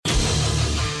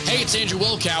Hey, it's Andrew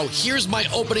Wilkow. Here's my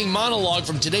opening monologue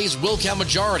from today's Wilkow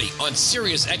Majority on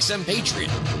Sirius XM Patriot.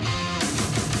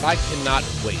 I cannot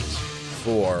wait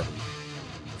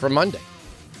for Monday.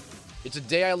 It's a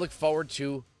day I look forward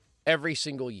to every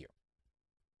single year.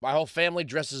 My whole family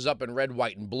dresses up in red,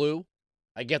 white, and blue.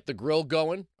 I get the grill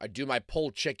going. I do my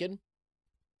pulled chicken.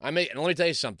 And let me tell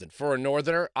you something. For a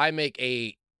northerner, I make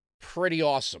a pretty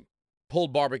awesome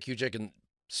pulled barbecue chicken.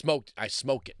 I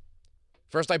smoke it.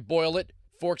 First I boil it,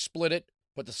 fork split it,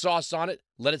 put the sauce on it,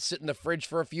 let it sit in the fridge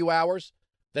for a few hours,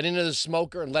 then into the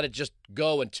smoker and let it just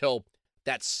go until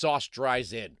that sauce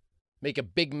dries in. Make a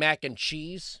Big Mac and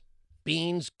cheese,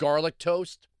 beans, garlic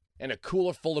toast, and a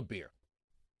cooler full of beer.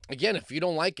 Again, if you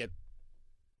don't like it,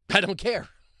 I don't care.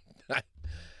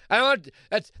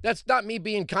 That's not me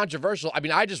being controversial. I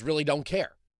mean, I just really don't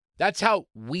care. That's how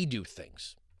we do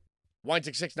things.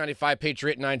 16695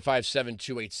 Patriot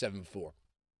 957-2874.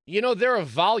 You know, there are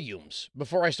volumes,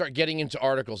 before I start getting into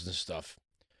articles and stuff,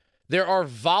 there are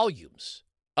volumes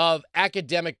of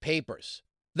academic papers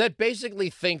that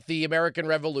basically think the American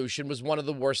Revolution was one of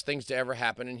the worst things to ever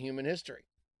happen in human history.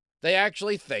 They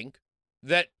actually think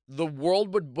that the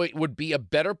world would be a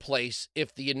better place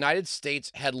if the United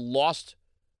States had lost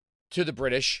to the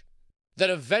British, that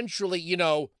eventually,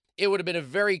 it would have been a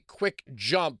very quick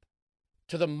jump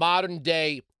to the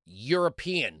modern-day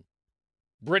European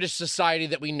British society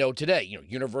that we know today,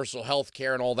 universal health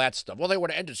care and all that stuff. Well, they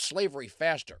would have ended slavery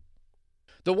faster.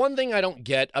 The one thing I don't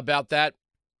get about that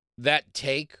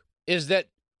take is that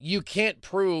you can't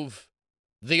prove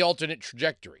the alternate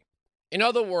trajectory. In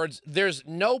other words, there's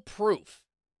no proof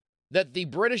that the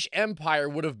British Empire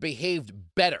would have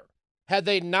behaved better had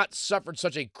they not suffered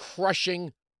such a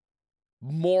crushing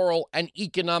moral and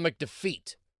economic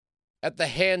defeat at the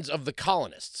hands of the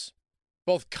colonists,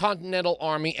 both Continental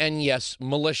Army and, yes,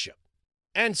 militia.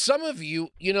 And some of you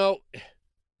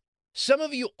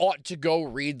ought to go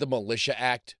read the Militia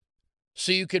Act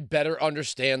so you could better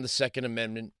understand the Second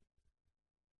Amendment.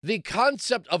 The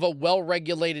concept of a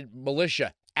well-regulated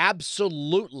militia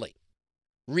absolutely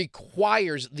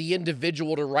requires the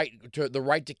individual the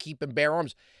right to keep and bear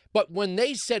arms. But when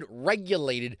they said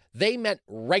regulated, they meant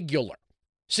regular.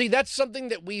 See, that's something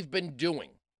that we've been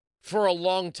doing for a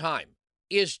long time,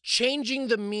 is changing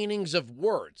the meanings of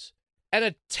words and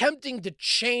attempting to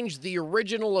change the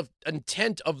original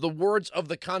intent of the words of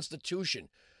the Constitution.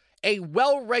 A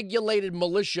well-regulated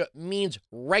militia means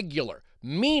regular,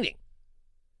 meaning,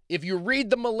 if you read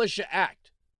the Militia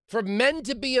Act, for men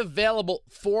to be available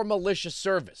for militia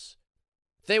service,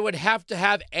 they would have to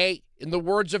have in the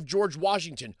words of George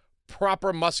Washington,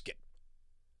 proper musket,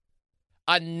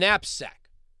 a knapsack.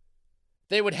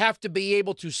 They would have to be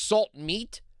able to salt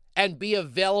meat and be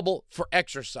available for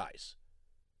exercise.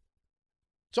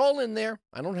 It's all in there.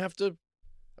 I don't have to.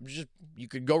 You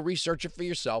could go research it for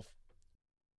yourself.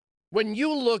 When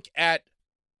you look at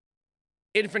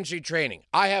infantry training,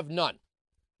 I have none.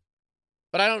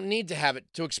 But I don't need to have it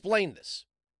to explain this.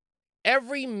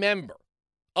 Every member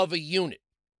of a unit,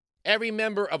 every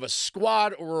member of a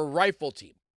squad or a rifle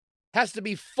team has to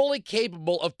be fully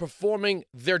capable of performing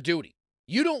their duty.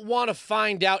 You don't want to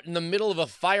find out in the middle of a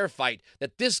firefight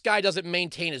that this guy doesn't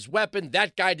maintain his weapon,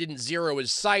 that guy didn't zero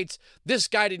his sights, this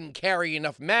guy didn't carry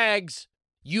enough mags.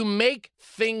 You make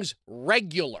things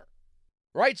regular,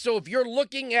 right? So if you're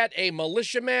looking at a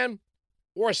militiaman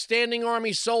or a standing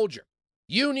army soldier,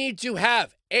 you need to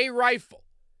have a rifle.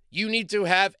 You need to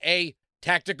have a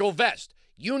tactical vest.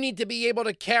 You need to be able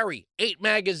to carry 8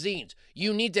 magazines.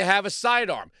 You need to have a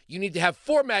sidearm. You need to have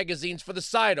 4 magazines for the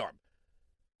sidearm.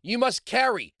 You must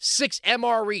carry 6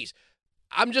 MREs.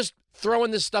 I'm just throwing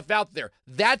this stuff out there.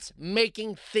 That's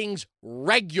making things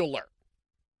regular.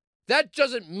 That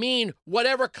doesn't mean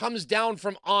whatever comes down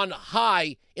from on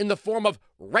high in the form of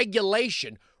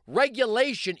regulation.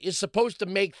 Regulation is supposed to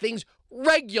make things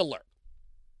regular.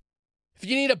 If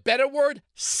you need a better word,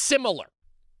 similar.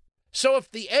 So if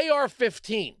the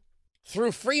AR-15,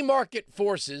 through free market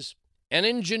forces and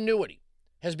ingenuity,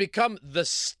 has become the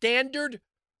standard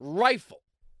rifle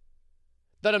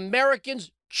that Americans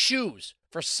choose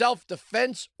for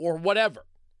self-defense or whatever,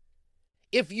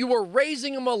 if you were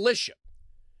raising a militia,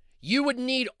 you would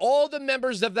need all the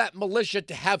members of that militia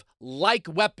to have like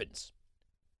weapons.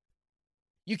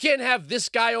 You can't have this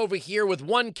guy over here with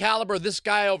one caliber, this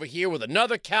guy over here with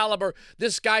another caliber,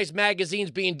 this guy's magazines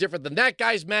being different than that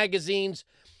guy's magazines.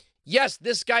 Yes,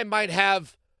 this guy might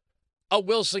have a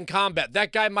Wilson Combat.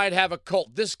 That guy might have a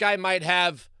Colt. This guy might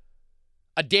have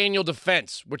a Daniel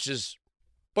Defense,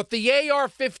 but the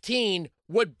AR-15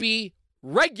 would be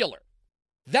regular.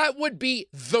 That would be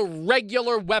the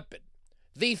regular weapon.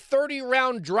 the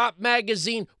 30-round drop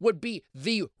magazine would be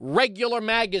the regular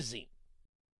magazine.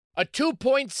 A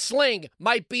 2-point sling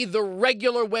might be the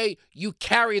regular way you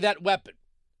carry that weapon.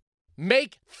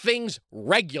 Make things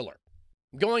regular.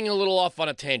 I'm going a little off on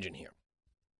a tangent here.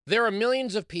 There are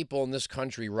millions of people in this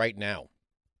country right now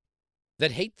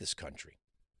that hate this country.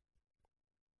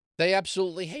 They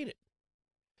absolutely hate it.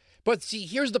 But see,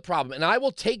 here's the problem, and I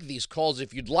will take these calls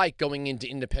if you'd like going into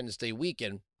Independence Day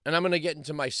weekend, and I'm going to get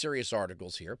into my serious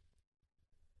articles here.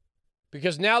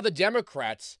 Because now the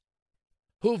Democrats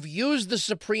who've used the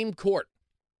Supreme Court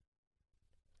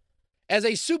as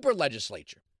a super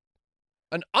legislature,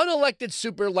 an unelected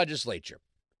super legislature,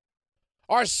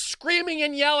 are screaming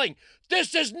and yelling,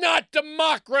 "This is not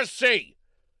democracy!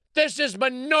 This is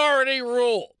minority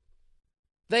rule!"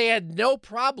 They had no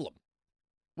problem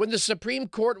when the Supreme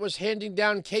Court was handing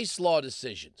down case law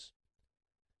decisions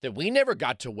that we never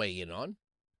got to weigh in on,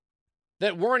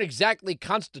 that weren't exactly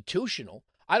constitutional.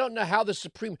 I don't know how the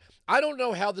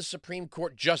Supreme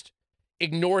Court just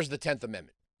ignores the 10th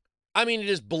Amendment. I mean, it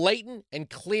is blatant and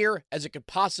clear as it could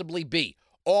possibly be.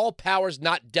 All powers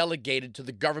not delegated to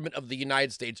the government of the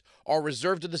United States are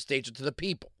reserved to the states or to the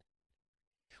people.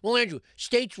 Well, Andrew,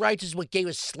 states' rights is what gave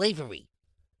us slavery.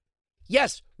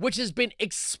 Yes, which has been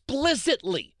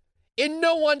explicitly, in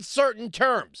no uncertain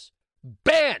terms,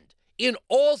 banned in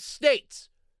all states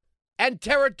and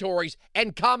territories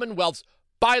and commonwealths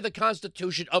by the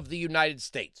Constitution of the United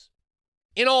States,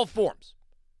 in all forms.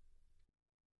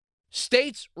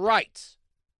 States' rights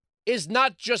is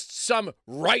not just some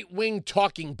right-wing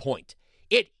talking point.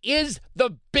 It is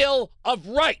the Bill of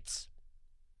Rights.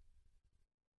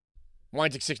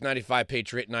 Weinzig 695,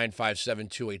 Patriot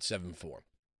 957-2874.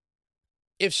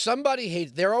 If somebody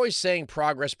hates, they're always saying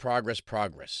progress, progress,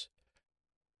 progress.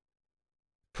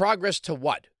 Progress to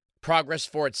what? Progress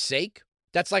for its sake?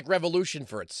 That's like revolution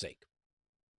for its sake.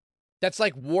 That's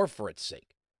like war for its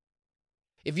sake.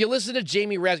 If you listen to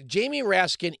Jamie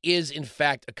Raskin is, in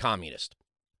fact, a communist.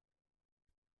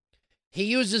 He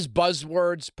uses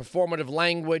buzzwords, performative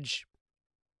language.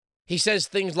 He says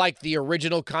things like the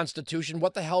original Constitution.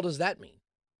 What the hell does that mean?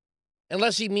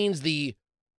 Unless he means the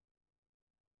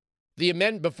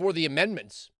before the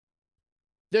amendments.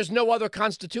 There's no other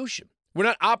Constitution. We're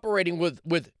not operating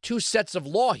with two sets of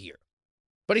law here.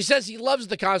 But he says he loves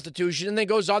the Constitution and then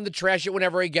goes on to trash it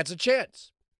whenever he gets a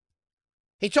chance.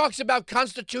 He talks about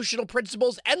constitutional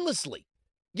principles endlessly.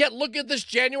 Yet look at this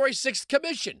January 6th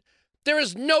commission. There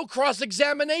is no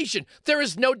cross-examination. There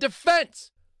is no defense.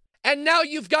 And now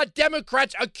you've got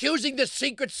Democrats accusing the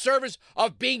Secret Service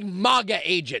of being MAGA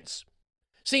agents.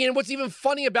 See, and what's even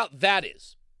funny about that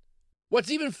is, if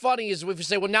you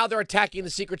say, well, now they're attacking the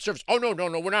Secret Service. Oh, no,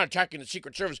 we're not attacking the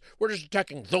Secret Service. We're just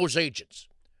attacking those agents.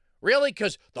 Really?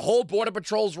 Because the whole Border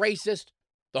Patrol's racist.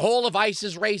 The whole of ICE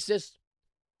is racist.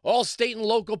 All state and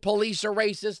local police are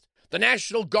racist. The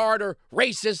National Guard are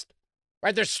racist.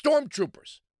 Right? They're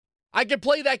stormtroopers. I could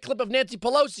play that clip of Nancy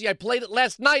Pelosi. I played it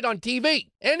last night on TV.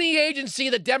 Any agency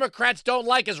the Democrats don't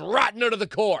like is rotten to the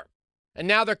core. And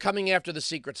now they're coming after the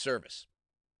Secret Service.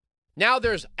 Now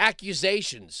there's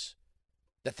accusations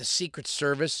that the Secret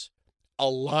Service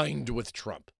aligned with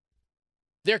Trump.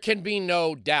 There can be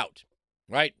no doubt,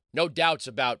 right? No doubts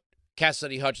about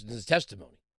Cassidy Hutchinson's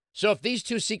testimony. So if these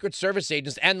two Secret Service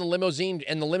agents and the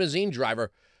limousine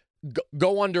driver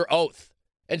go under oath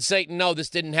and say, no, this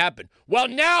didn't happen. Well,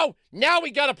 now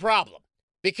we got a problem.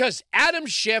 Because Adam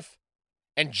Schiff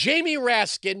and Jamie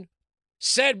Raskin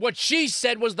said what she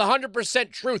said was the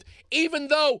 100% truth, even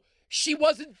though she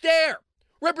wasn't there.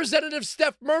 Representative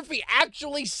Steph Murphy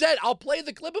actually said, I'll play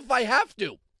the clip if I have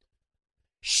to.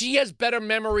 She has better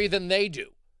memory than they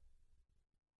do.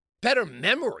 Better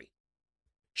memory?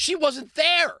 She wasn't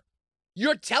there.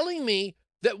 You're telling me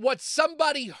that what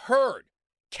somebody heard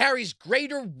carries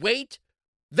greater weight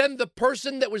than the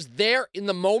person that was there in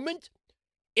the moment?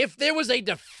 If there was a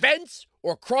defense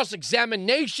or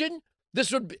cross-examination,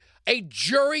 a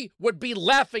jury would be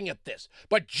laughing at this.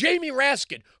 But Jamie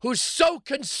Raskin, who's so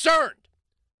concerned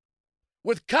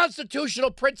with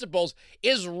constitutional principles,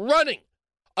 is running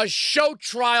a show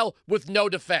trial with no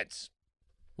defense.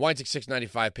 Weinzig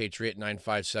 695, Patriot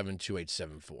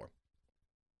 957-2874.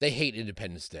 They hate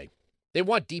Independence Day. They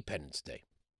want Dependence Day.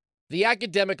 The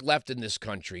academic left in this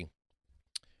country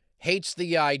hates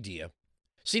the idea.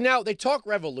 See, now they talk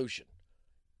revolution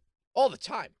all the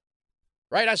time,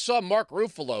 right? I saw Mark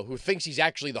Ruffalo, who thinks he's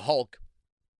actually the Hulk,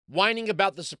 whining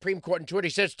about the Supreme Court on Twitter.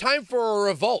 He says, it's time for a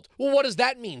revolt. Well, what does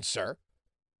that mean, sir?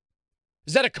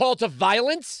 Is that a call to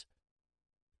violence?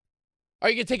 Are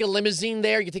you going to take a limousine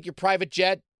there? You take your private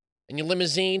jet? in your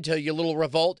limousine to your little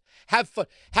revolt. Have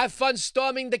fun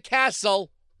storming the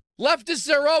castle. Leftists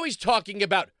are always talking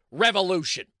about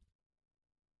revolution.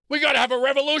 We got to have a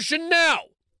revolution now.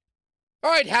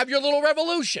 All right, have your little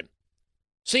revolution.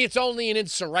 See, it's only an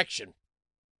insurrection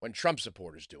when Trump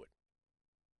supporters do it.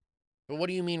 But what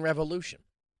do you mean revolution?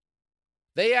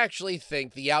 They actually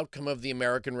think the outcome of the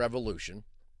American Revolution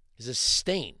is a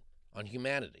stain on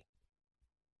humanity.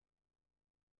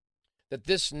 That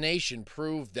this nation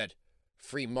proved that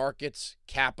free markets,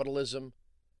 capitalism,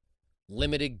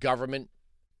 limited government,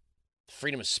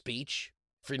 freedom of speech,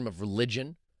 freedom of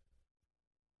religion.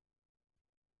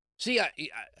 See,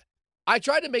 I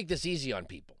try to make this easy on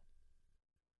people.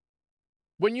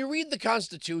 When you read the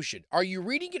Constitution, are you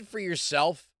reading it for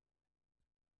yourself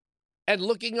and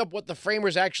looking up what the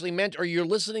framers actually meant, or you're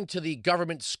listening to the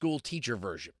government school teacher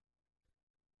version?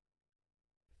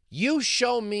 You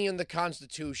show me in the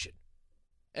Constitution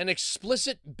an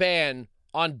explicit ban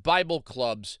on Bible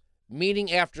clubs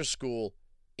meeting after school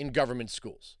in government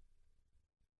schools.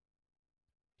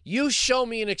 You show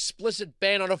me an explicit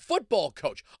ban on a football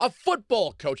coach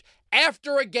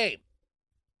after a game,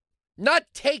 not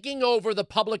taking over the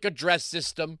public address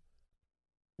system,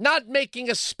 not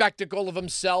making a spectacle of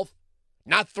himself,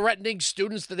 not threatening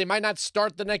students that they might not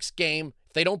start the next game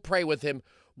if they don't pray with him,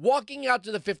 walking out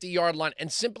to the 50-yard line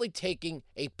and simply taking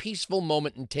a peaceful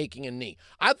moment and taking a knee.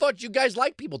 I thought you guys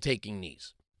liked people taking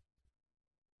knees.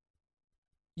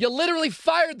 You literally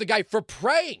fired the guy for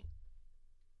praying.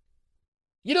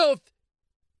 You know,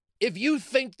 if you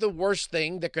think the worst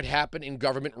thing that could happen in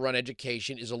government-run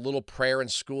education is a little prayer in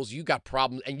schools, you got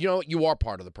problems. And you know what? You are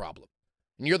part of the problem.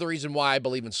 And you're the reason why I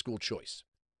believe in school choice.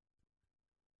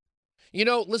 You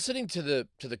know, listening to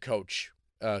the coach,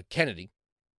 Kennedy,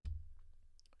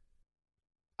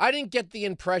 I didn't get the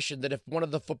impression that if one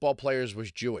of the football players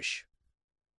was Jewish,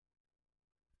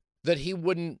 that he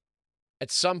wouldn't at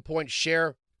some point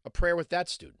share a prayer with that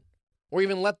student or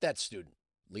even let that student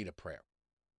lead a prayer.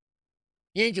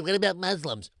 Yeah, what about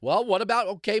Muslims? Well, what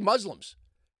about, Muslims?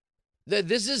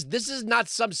 This is not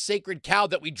some sacred cow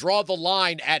that we draw the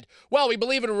line at, well, we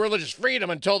believe in religious freedom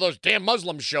until those damn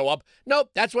Muslims show up.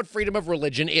 Nope, that's what freedom of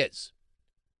religion is.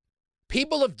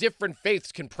 People of different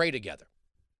faiths can pray together.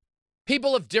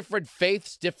 People of different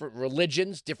faiths, different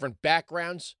religions, different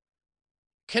backgrounds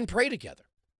can pray together.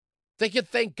 They can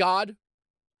thank God,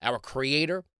 our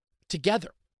Creator, together.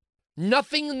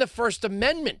 Nothing in the First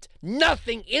Amendment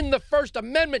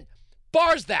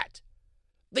bars that.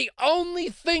 The only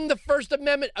thing the First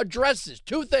Amendment addresses,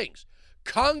 two things.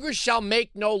 Congress shall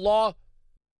make no law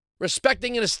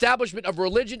respecting an establishment of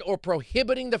religion or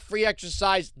prohibiting the free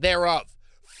exercise thereof.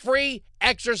 Free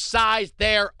exercise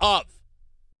thereof.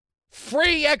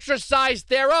 Free exercise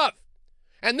thereof.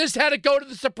 And this had to go to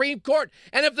the Supreme Court.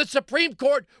 And if the Supreme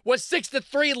Court was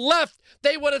 6-3 left,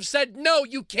 they would have said, no,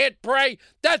 you can't pray.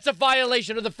 That's a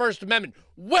violation of the First Amendment.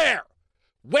 Where?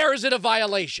 Where is it a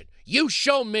violation? You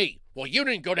show me. Well, you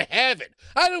didn't go to heaven.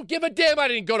 I don't give a damn I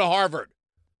didn't go to Harvard.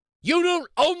 You don't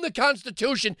own the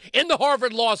Constitution in the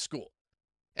Harvard Law School.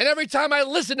 And every time I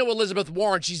listen to Elizabeth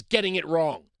Warren, she's getting it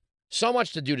wrong. So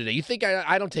much to do today. You think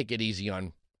I don't take it easy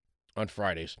on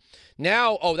Fridays.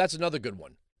 Now, that's another good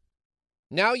one.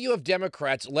 Now you have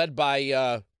Democrats led by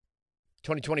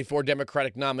 2024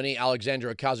 Democratic nominee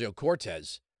Alexandria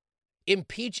Ocasio-Cortez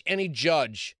impeach any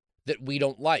judge that we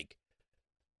don't like.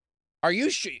 Are you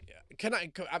sure?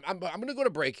 I'm going to go to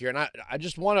break here, and I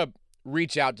just want to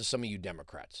reach out to some of you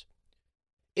Democrats.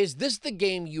 Is this the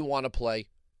game you want to play?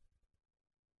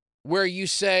 Where you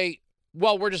say,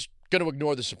 well, we're just going to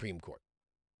ignore the Supreme Court.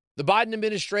 The Biden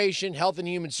administration, Health and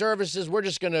Human Services, we're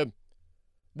going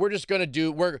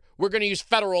to use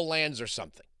federal lands or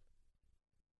something.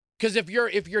 Because if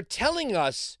you're telling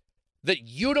us that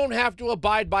you don't have to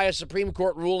abide by a Supreme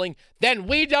Court ruling, then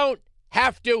we don't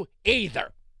have to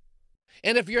either.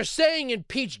 And if you're saying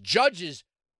impeach judges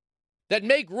that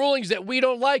make rulings that we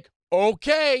don't like,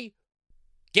 okay,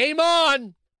 game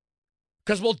on.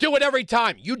 Because we'll do it every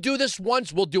time. You do this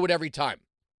once, we'll do it every time.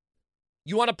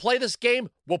 You want to play this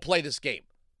game? We'll play this game.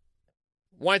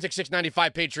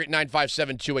 1-695 Patriot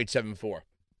 957-2874.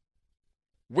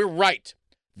 We're right.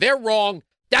 They're wrong.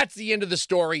 That's the end of the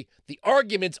story. The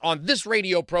arguments on this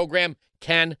radio program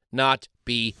cannot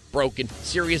be broken.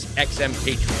 Sirius XM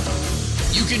Patriot.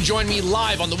 You can join me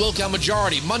live on the Will Count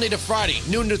Majority, Monday to Friday,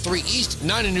 noon to 3 East,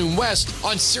 9 to noon West,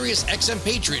 on Sirius XM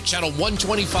Patriot, channel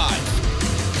 125.